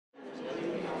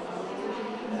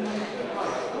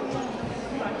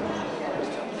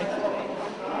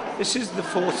This is the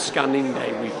fourth scanning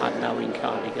day we've had now in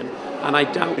Cardigan, and I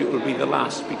doubt it will be the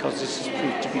last because this has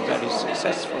proved to be very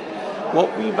successful.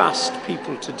 What we've asked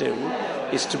people to do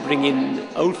is to bring in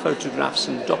old photographs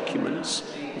and documents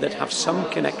that have some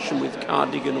connection with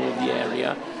Cardigan or the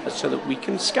area so that we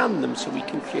can scan them, so we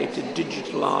can create a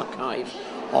digital archive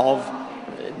of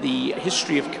the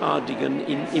history of Cardigan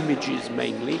in images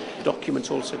mainly. Documents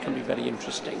also can be very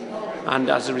interesting. And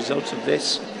as a result of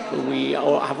this, we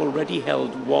have already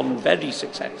held one very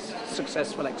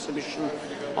successful exhibition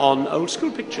on old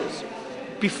school pictures.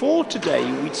 Before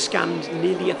today, we'd scanned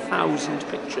nearly 1,000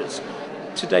 pictures.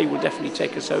 Today will definitely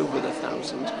take us over the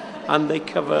 1,000, and they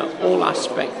cover all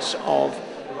aspects of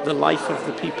the life of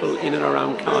the people in and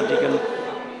around Cardigan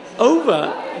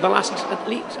over the last at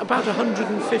least about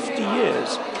 150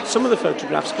 years. Some of the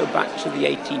photographs go back to the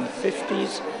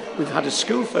 1850s. We've had a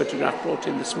school photograph brought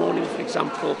in this morning, for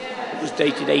example. It was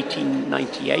dated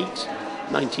 1898,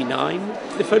 99.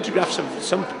 The photographs of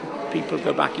some people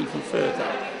go back even further.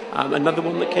 Another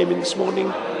one that came in this morning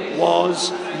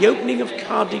was the opening of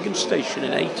Cardigan Station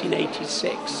in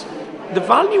 1886. The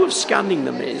value of scanning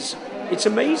them is, it's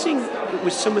amazing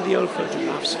with some of the old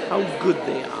photographs how good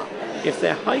they are. If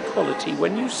they're high quality,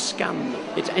 when you scan them,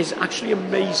 it is actually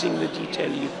amazing the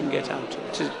detail you can get out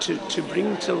of it. To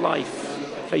bring to life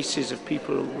faces of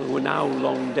people who are now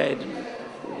long dead,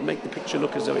 make the picture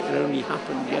look as though it had only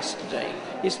happened yesterday,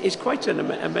 is quite an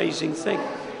amazing thing.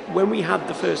 When we had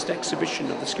the first exhibition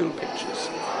of the school pictures,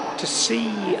 to see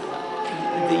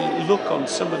the look on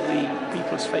some of the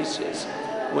people's faces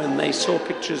when they saw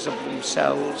pictures of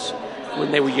themselves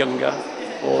when they were younger,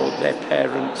 or their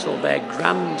parents or their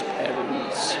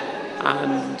grandparents,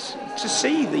 and to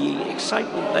see the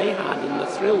excitement they had and the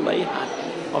thrill they had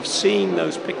of seeing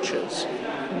those pictures,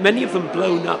 many of them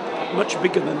blown up much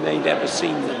bigger than they'd ever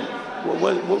seen them,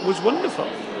 was wonderful.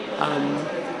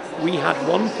 We had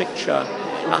one picture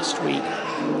last week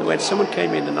when someone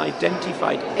came in and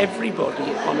identified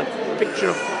everybody on a picture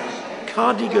of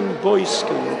Cardigan Boys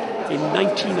School in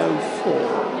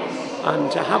 1904,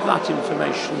 and to have that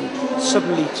information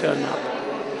suddenly turn up.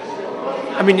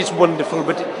 I mean, it's wonderful,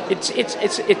 but it's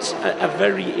a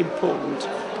very important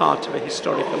part of a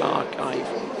historical archive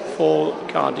for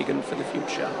Cardigan for the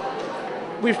future.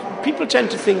 People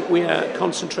tend to think we are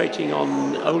concentrating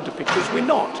on older pictures. We're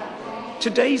not.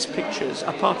 Today's pictures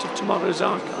are part of tomorrow's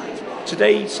archive.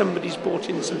 Today, somebody's brought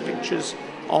in some pictures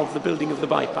of the building of the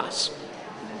bypass,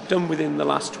 done within the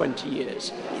last 20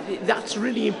 years. That's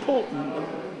really important.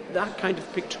 That kind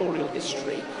of pictorial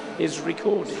history is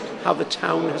recorded, how the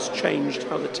town has changed,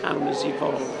 how the town has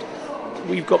evolved.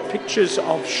 We've got pictures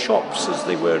of shops as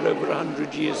they were over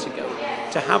 100 years ago.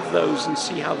 To have those and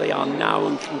see how they are now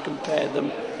and can compare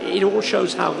them, it all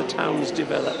shows how the town's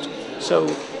developed. So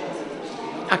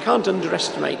I can't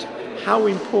underestimate how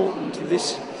important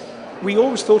this, we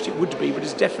always thought it would be, but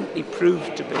it's definitely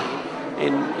proved to be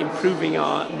in improving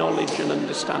our knowledge and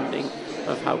understanding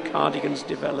of how Cardigan's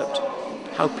developed,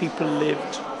 how people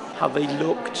lived, how they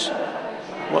looked,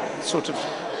 what sort of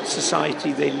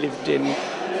society they lived in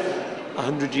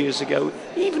 100 years ago,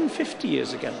 even 50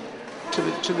 years ago.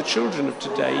 To the children of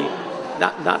today,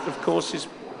 that of course is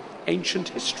ancient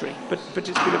history, but it's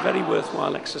been a very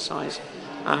worthwhile exercise,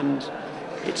 and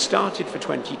it started for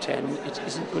 2010. It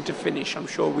isn't going to finish. I'm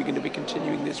sure we're going to be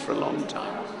continuing this for a long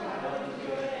time.